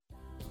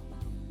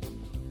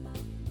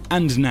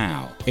And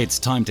now, it's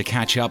time to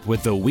catch up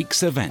with the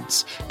week's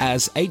events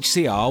as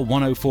HCR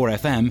 104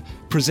 FM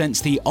presents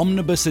the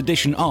omnibus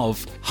edition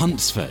of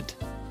Huntsford.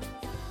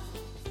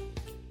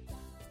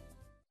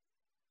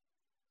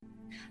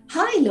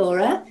 Hi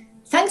Laura,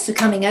 thanks for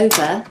coming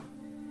over.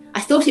 I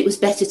thought it was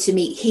better to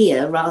meet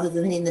here rather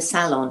than in the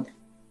salon.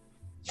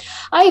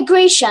 I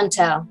agree,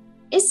 Chantal.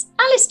 Is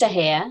Alistair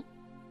here?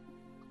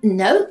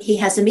 No, he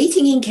has a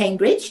meeting in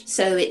Cambridge,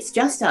 so it's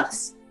just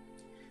us.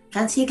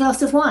 Fancy a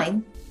glass of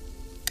wine?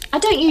 I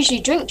don't usually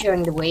drink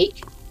during the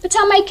week, but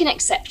I'll make an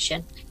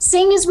exception,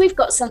 seeing as we've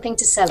got something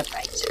to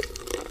celebrate.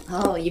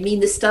 Oh, you mean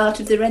the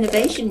start of the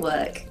renovation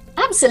work?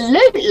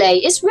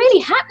 Absolutely. It's really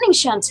happening,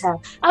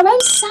 Chantal. Our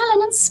own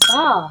salon and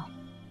spa.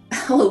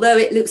 Although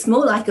it looks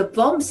more like a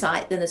bomb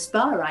site than a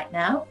spa right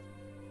now.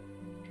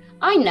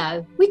 I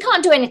know. We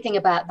can't do anything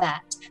about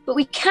that, but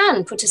we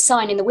can put a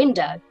sign in the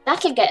window.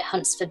 That'll get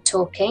Huntsford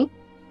talking.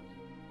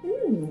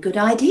 Good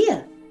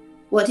idea.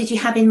 What did you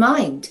have in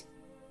mind?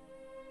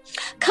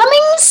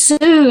 Coming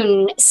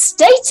soon,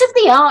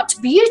 state-of-the-art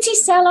beauty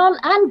salon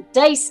and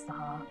day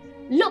spa.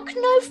 Look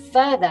no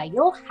further,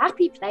 your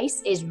happy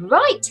place is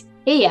right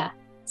here.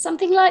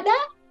 Something like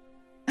that?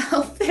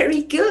 Oh,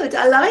 very good,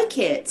 I like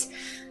it.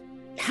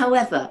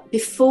 However,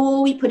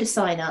 before we put a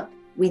sign up,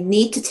 we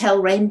need to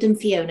tell Raymond and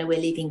Fiona we're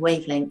leaving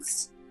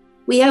Wavelengths.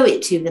 We owe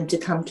it to them to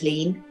come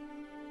clean.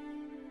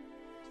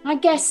 I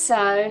guess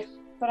so,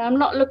 but I'm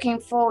not looking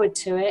forward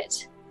to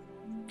it.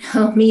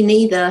 Oh, me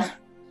neither.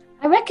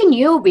 I reckon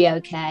you'll be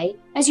okay,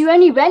 as you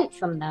only rent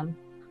from them.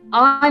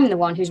 I'm the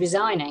one who's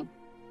resigning.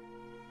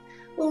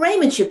 Well,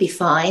 Raymond should be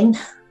fine.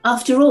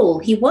 After all,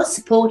 he was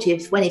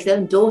supportive when his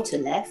own daughter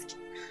left.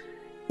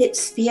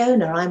 It's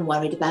Fiona I'm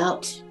worried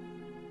about.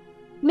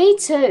 Me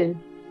too.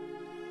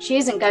 She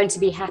isn't going to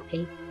be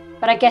happy,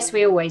 but I guess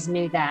we always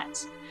knew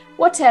that.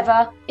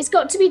 Whatever, it's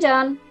got to be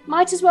done.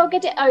 Might as well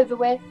get it over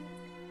with.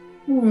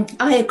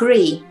 I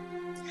agree.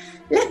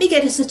 Let me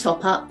get us a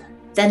top-up,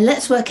 then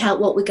let's work out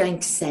what we're going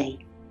to say.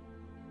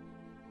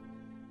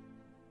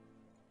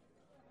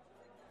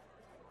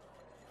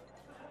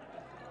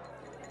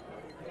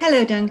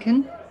 Hello,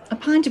 Duncan. A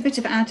pint, a bit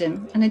of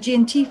Adam, and a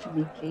G&T for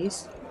me,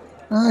 please.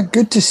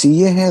 Good to see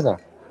you, Heather.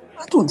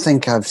 I don't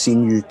think I've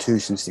seen you two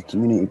since the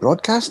Community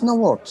Broadcasting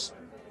Awards.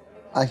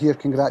 I hear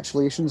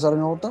congratulations are in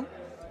order.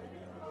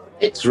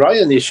 It's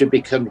Ryan you should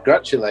be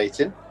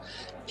congratulating.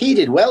 He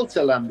did well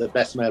to land the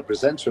Best Male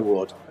Presenter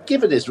Award,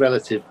 given his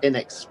relative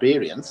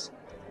inexperience.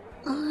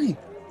 Aye,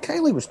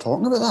 Kylie was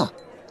talking about that.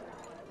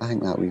 I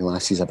think that wee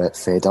lassie's a bit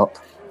fed up.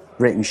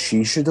 Reckon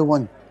she should have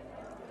won.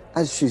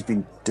 As she's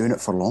been doing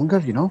it for longer,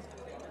 you know.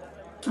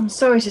 I'm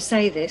sorry to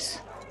say this,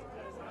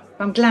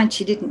 but I'm glad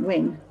she didn't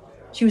win.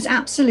 She was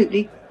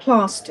absolutely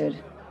plastered.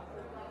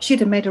 She'd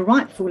have made a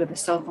right fool of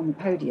herself on the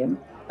podium.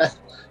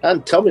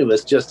 And Tommy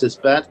was just as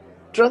bad.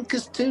 Drunk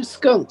as two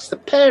skunks, the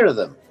pair of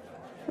them.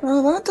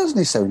 Oh, that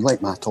doesn't sound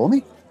like my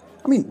Tommy.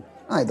 I mean,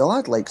 aye, the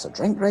lad likes a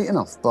drink right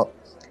enough, but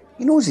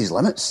he knows his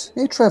limits,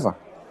 eh, Trevor?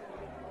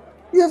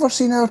 You ever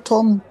seen our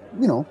Tom,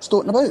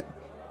 stoating about?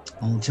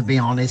 Oh, to be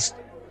honest,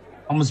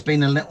 Tom's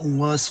been a little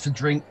worse for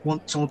drink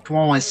once or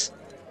twice.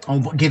 Oh,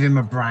 but give him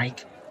a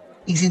break.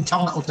 He's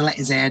entitled to let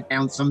his hair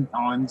down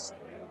sometimes.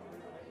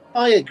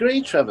 I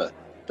agree, Trevor,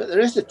 but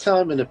there is a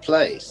time and a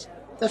place.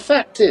 The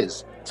fact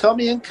is,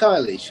 Tommy and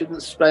Kylie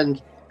shouldn't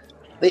spend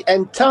the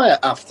entire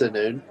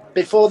afternoon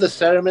before the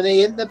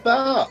ceremony in the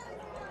bar.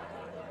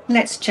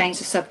 Let's change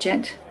the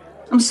subject.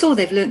 I'm sure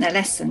they've learnt their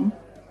lesson.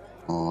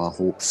 Oh, I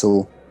hope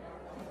so.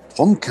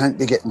 Tom can't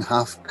be getting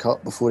half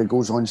cut before he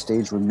goes on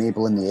stage with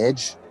Mabel in the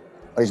Edge,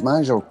 or his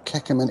manager will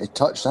kick him into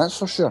touch, that's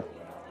for sure.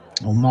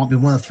 Well, might be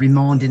worth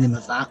reminding him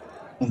of that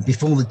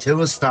before the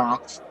tour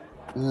starts.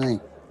 Aye,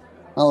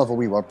 I'll have a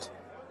wee word.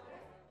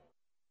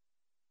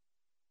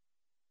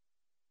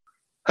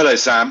 Hello,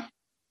 Sam.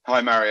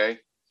 Hi, Mario.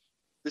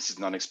 This is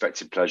an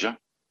unexpected pleasure.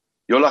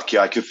 You're lucky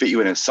I could fit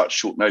you in at such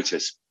short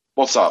notice.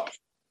 What's up?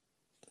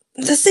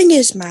 The thing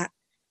is, Matt,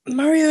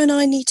 Mario and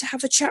I need to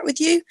have a chat with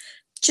you.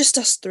 Just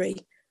us three.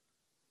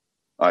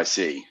 I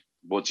see.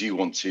 What do you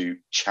want to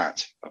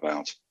chat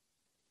about?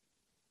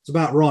 It's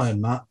about Ryan,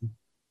 Matt.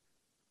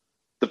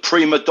 The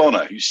prima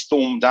donna who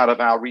stormed out of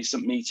our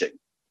recent meeting.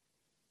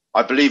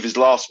 I believe his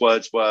last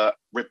words were,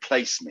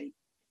 "Replace me."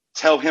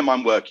 Tell him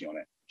I'm working on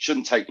it.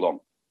 Shouldn't take long.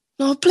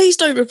 Oh, please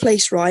don't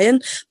replace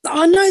Ryan.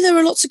 I know there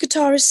are lots of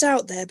guitarists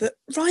out there, but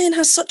Ryan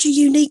has such a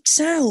unique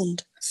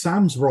sound.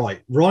 Sam's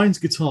right. Ryan's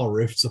guitar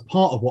riffs are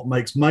part of what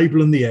makes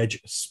Mabel and the Edge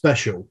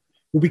special.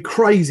 We'll be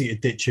crazy to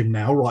ditch him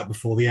now, right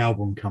before the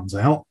album comes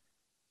out.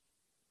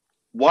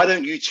 Why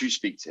don't you two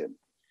speak to him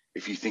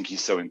if you think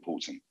he's so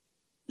important?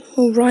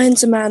 Well,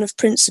 Ryan's a man of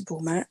principle,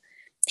 Matt.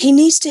 He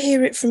needs to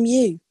hear it from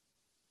you.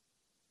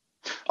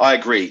 I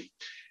agree.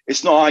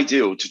 It's not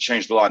ideal to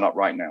change the lineup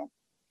right now,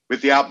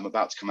 with the album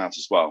about to come out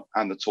as well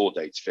and the tour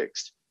dates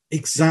fixed.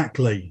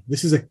 Exactly.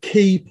 This is a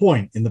key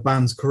point in the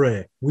band's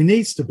career. We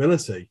need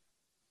stability.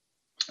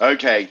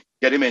 Okay,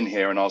 get him in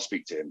here and I'll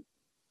speak to him.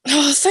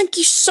 Oh, thank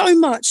you so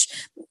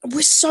much.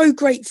 We're so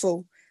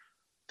grateful.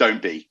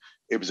 Don't be.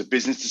 It was a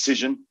business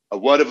decision. A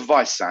word of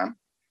advice, Sam.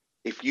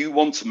 If you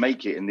want to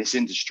make it in this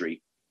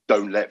industry,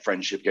 don't let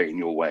friendship get in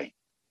your way.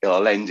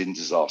 It'll end in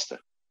disaster.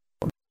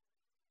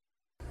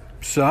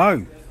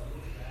 So,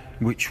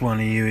 which one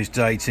of you is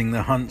dating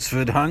the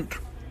Huntsford hunk?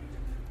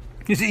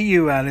 Is it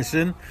you,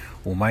 Alison?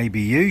 Or maybe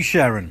you,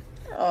 Sharon?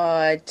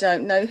 I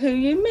don't know who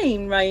you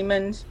mean,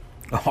 Raymond.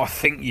 Oh, I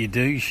think you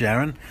do,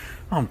 Sharon.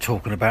 I'm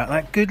talking about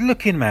that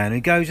good-looking man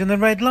who goes in the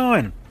Red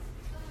Lion.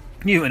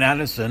 You and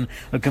Alison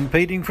are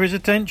competing for his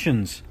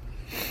attentions.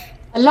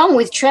 Along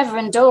with Trevor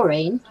and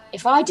Doreen,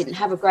 if I didn't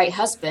have a great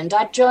husband,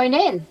 I'd join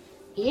in.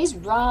 He is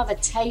rather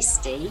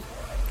tasty.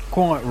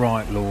 Quite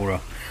right,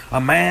 Laura.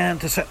 A man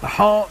to set the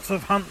hearts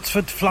of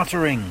Huntsford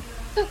fluttering.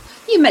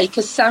 You make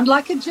us sound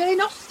like a Jane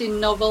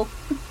Austen novel.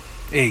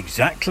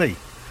 Exactly.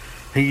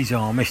 He's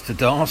our Mr.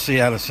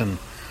 Darcy, Alison.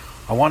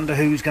 I wonder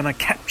who's going to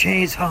capture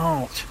his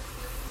heart.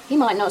 He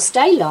might not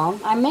stay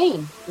long, I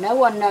mean. No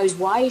one knows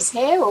why he's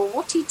here or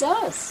what he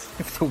does.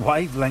 If the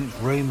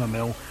wavelength rumour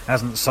mill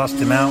hasn't sussed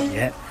him out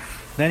yet,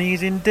 then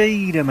he's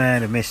indeed a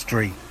man of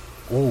mystery.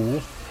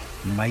 Or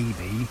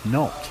maybe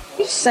not.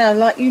 You sound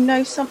like you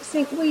know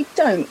something we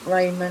don't,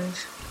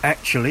 Raymond.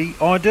 Actually,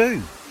 I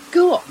do.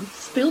 Go on,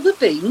 spill the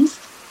beans.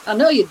 I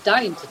know you're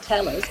dying to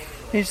tell us.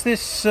 Is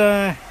this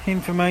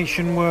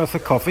information worth a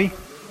coffee?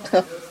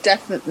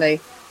 Definitely.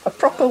 A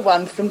proper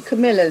one from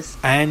Camilla's.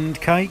 And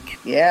cake?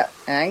 Yeah,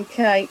 and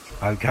cake.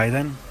 OK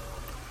then.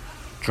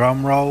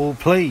 Drum roll,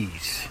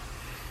 please.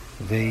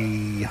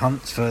 The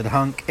Huntsford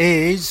hunk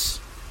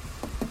is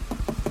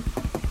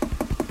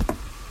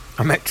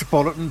a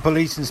Metropolitan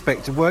Police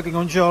Inspector working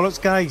on Charlotte's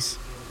case.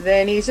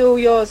 Then he's all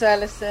yours,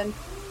 Alison.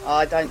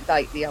 I don't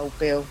date the old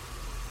Bill.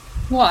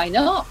 Why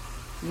not?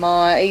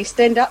 My East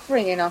End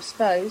upbringing, I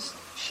suppose.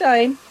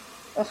 Shame.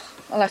 Ugh,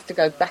 I'll have to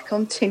go back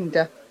on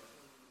Tinder.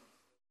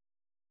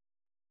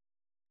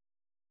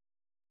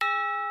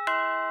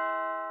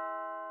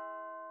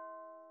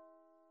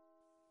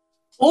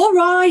 All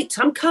right,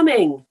 I'm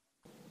coming.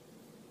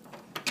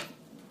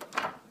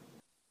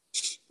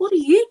 What are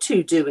you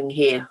two doing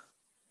here?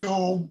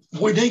 Oh,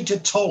 we need to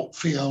talk,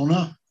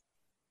 Fiona.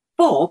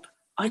 Bob,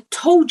 I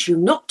told you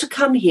not to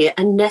come here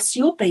unless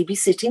you're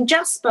babysitting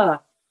Jasper.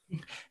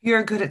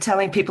 You're good at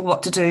telling people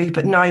what to do,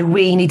 but now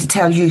we need to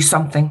tell you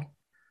something.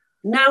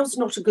 Now's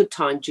not a good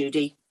time,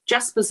 Judy.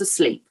 Jasper's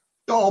asleep.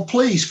 Oh,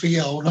 please,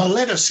 Fiona,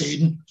 let us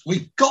in.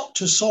 We've got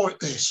to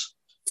sort this.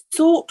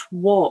 Sort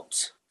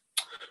what?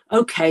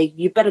 OK,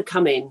 you better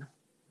come in.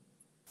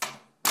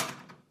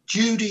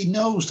 Judy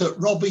knows that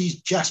Robbie's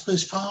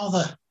Jasper's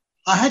father.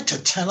 I had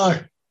to tell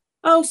her.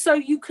 Oh, so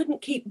you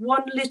couldn't keep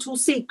one little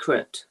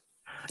secret?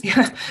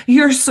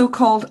 Your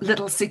so-called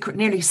little secret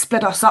nearly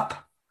split us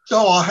up.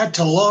 Oh, I had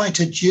to lie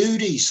to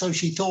Judy so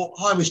she thought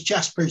I was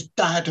Jasper's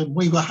dad and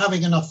we were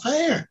having an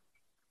affair.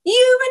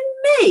 You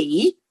and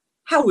me?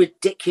 How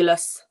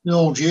ridiculous.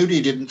 No,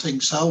 Judy didn't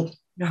think so.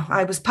 No,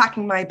 I was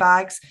packing my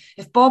bags.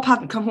 If Bob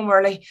hadn't come home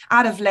early,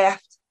 I'd have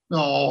left.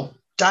 Oh,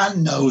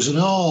 Dan knows and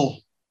all.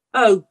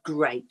 Oh,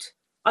 great.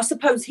 I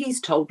suppose he's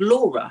told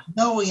Laura.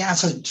 No, he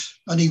hasn't,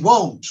 and he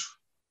won't.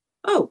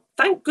 Oh,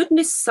 thank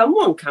goodness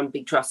someone can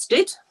be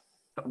trusted.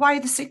 But why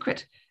the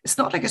secret? It's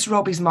not like it's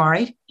Robbie's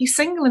married. He's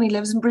single and he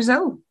lives in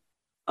Brazil.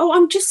 Oh,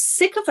 I'm just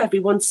sick of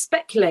everyone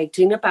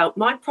speculating about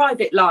my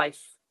private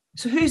life.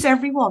 So who's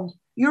everyone?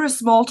 You're a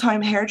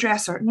small-time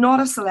hairdresser,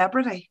 not a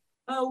celebrity.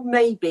 Oh,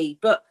 maybe,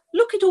 but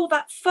look at all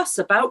that fuss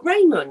about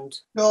Raymond.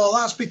 No,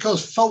 that's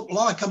because folk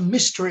like a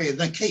mystery and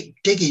they keep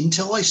digging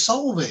till they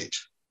solve it.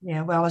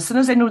 Yeah, well, as soon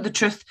as they know the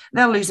truth,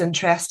 they'll lose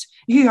interest.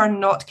 You are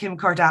not Kim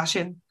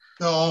Kardashian.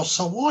 Oh,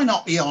 so why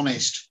not be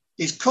honest?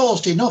 It's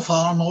caused enough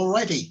harm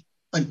already.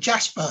 And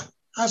Jasper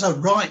has a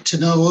right to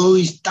know who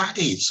his dad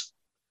is.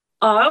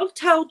 I'll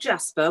tell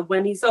Jasper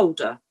when he's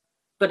older.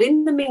 But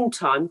in the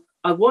meantime,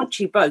 I want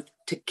you both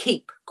to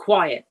keep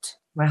quiet.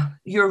 Well,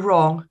 you're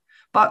wrong.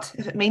 But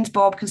if it means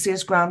Bob can see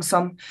his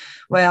grandson,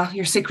 well,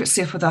 your secret's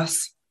safe with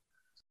us.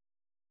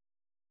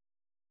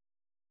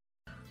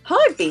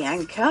 Hi,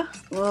 Bianca.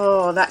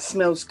 Oh, that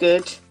smells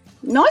good.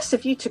 Nice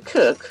of you to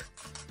cook.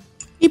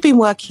 You've been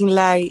working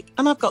late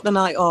and I've got the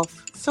night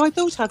off, so I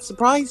thought I'd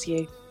surprise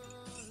you.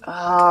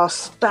 Ah,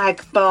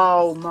 spag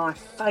bowl, my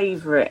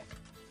favourite.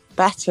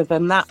 Better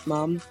than that,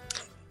 Mum.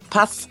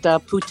 Pasta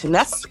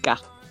puttanesca.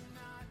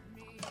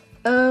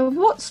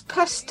 What's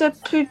pasta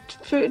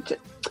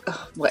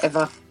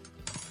whatever.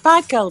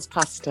 Bad girls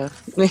pasta,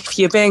 if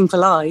you're being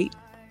polite.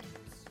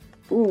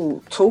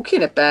 Ooh,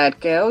 talking of bad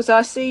girls,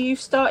 I see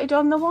you've started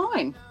on the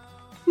wine.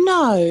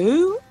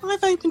 No,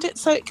 I've opened it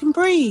so it can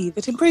breathe.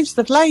 It improves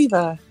the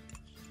flavour.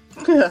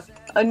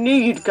 I knew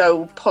you'd go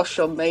all posh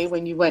on me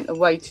when you went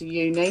away to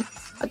uni.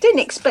 I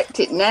didn't expect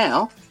it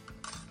now.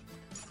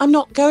 I'm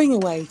not going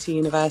away to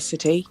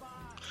university.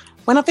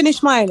 When I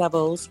finish my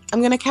A-levels, I'm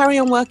going to carry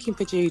on working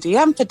for Judy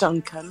and for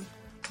Duncan.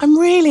 I'm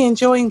really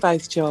enjoying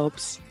both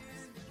jobs.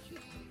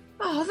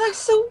 Oh,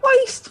 that's a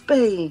waste,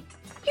 Bea.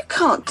 You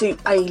can't do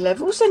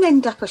A-levels and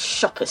end up a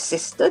shop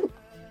assistant.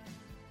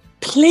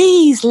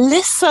 Please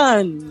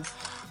listen.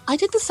 I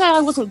didn't say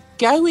I wasn't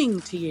going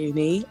to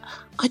uni.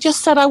 I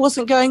just said I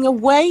wasn't going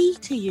away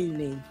to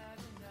uni.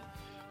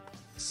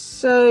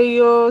 So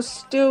you're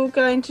still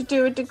going to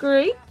do a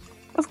degree?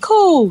 Of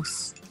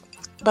course.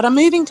 But I'm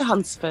moving to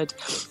Hunsford.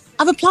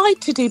 I've applied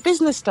to do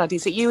business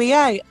studies at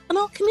UEA and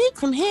I'll commute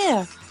from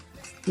here.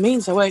 It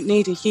means I won't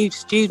need a huge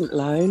student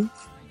loan.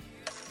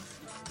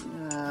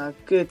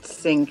 Good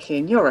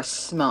thinking. You're a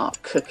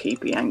smart cookie,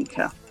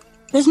 Bianca.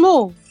 There's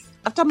more.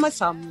 I've done my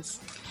sums.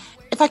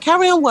 If I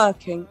carry on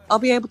working, I'll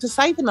be able to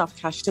save enough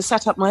cash to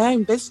set up my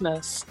own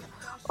business.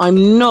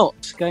 I'm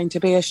not going to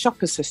be a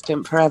shop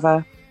assistant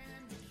forever.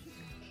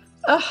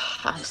 Oh,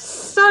 I'm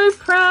so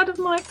proud of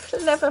my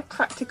clever,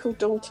 practical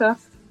daughter.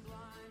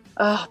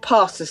 Oh,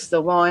 pass us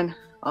the wine.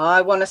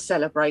 I want to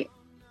celebrate.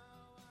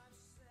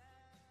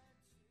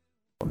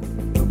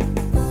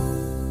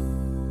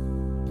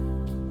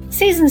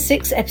 Season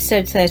 6,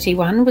 Episode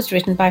 31 was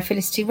written by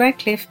Felicity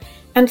Radcliffe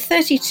and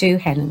 32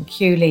 Helen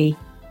Cooley.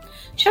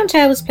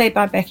 Chantal was played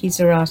by Becky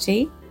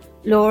Zarati,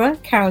 Laura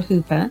Carol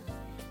Hooper,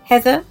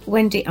 Heather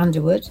Wendy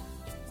Underwood,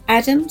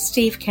 Adam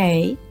Steve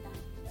Kay,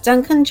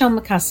 Duncan John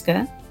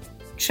McCusker,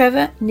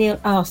 Trevor Neil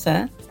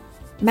Arthur,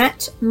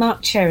 Matt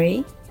Mark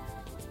Cherry,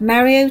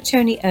 Mario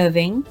Tony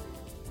Irving,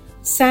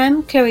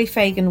 Sam Chloe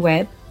Fagan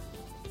Webb,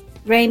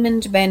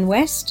 Raymond Ben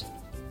West,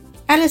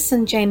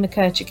 Alison Jane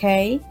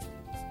McCurcher-Kay,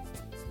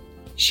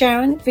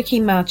 Sharon Vicky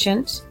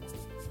Marchant,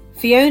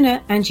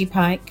 Fiona Angie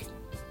Pike,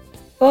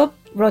 Bob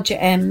Roger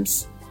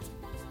Ems,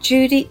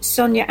 Judy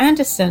Sonia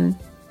Anderson,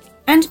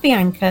 and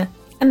Bianca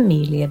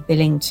Amelia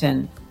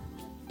Billington.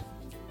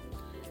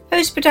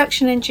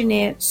 Post-production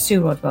engineer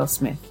Sue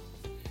Rodwell-Smith.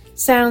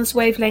 Sounds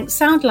Wavelength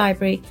Sound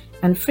Library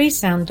and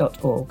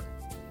freesound.org.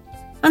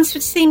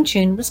 Hunsford's theme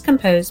tune was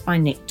composed by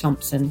Nick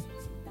Thompson.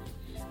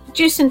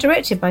 Produced and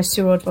directed by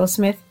Sue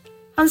Rodwell-Smith,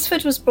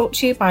 Hunsford was brought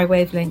to you by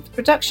Wavelength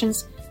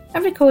Productions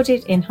and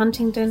recorded in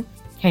Huntingdon,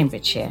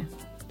 Cambridgeshire.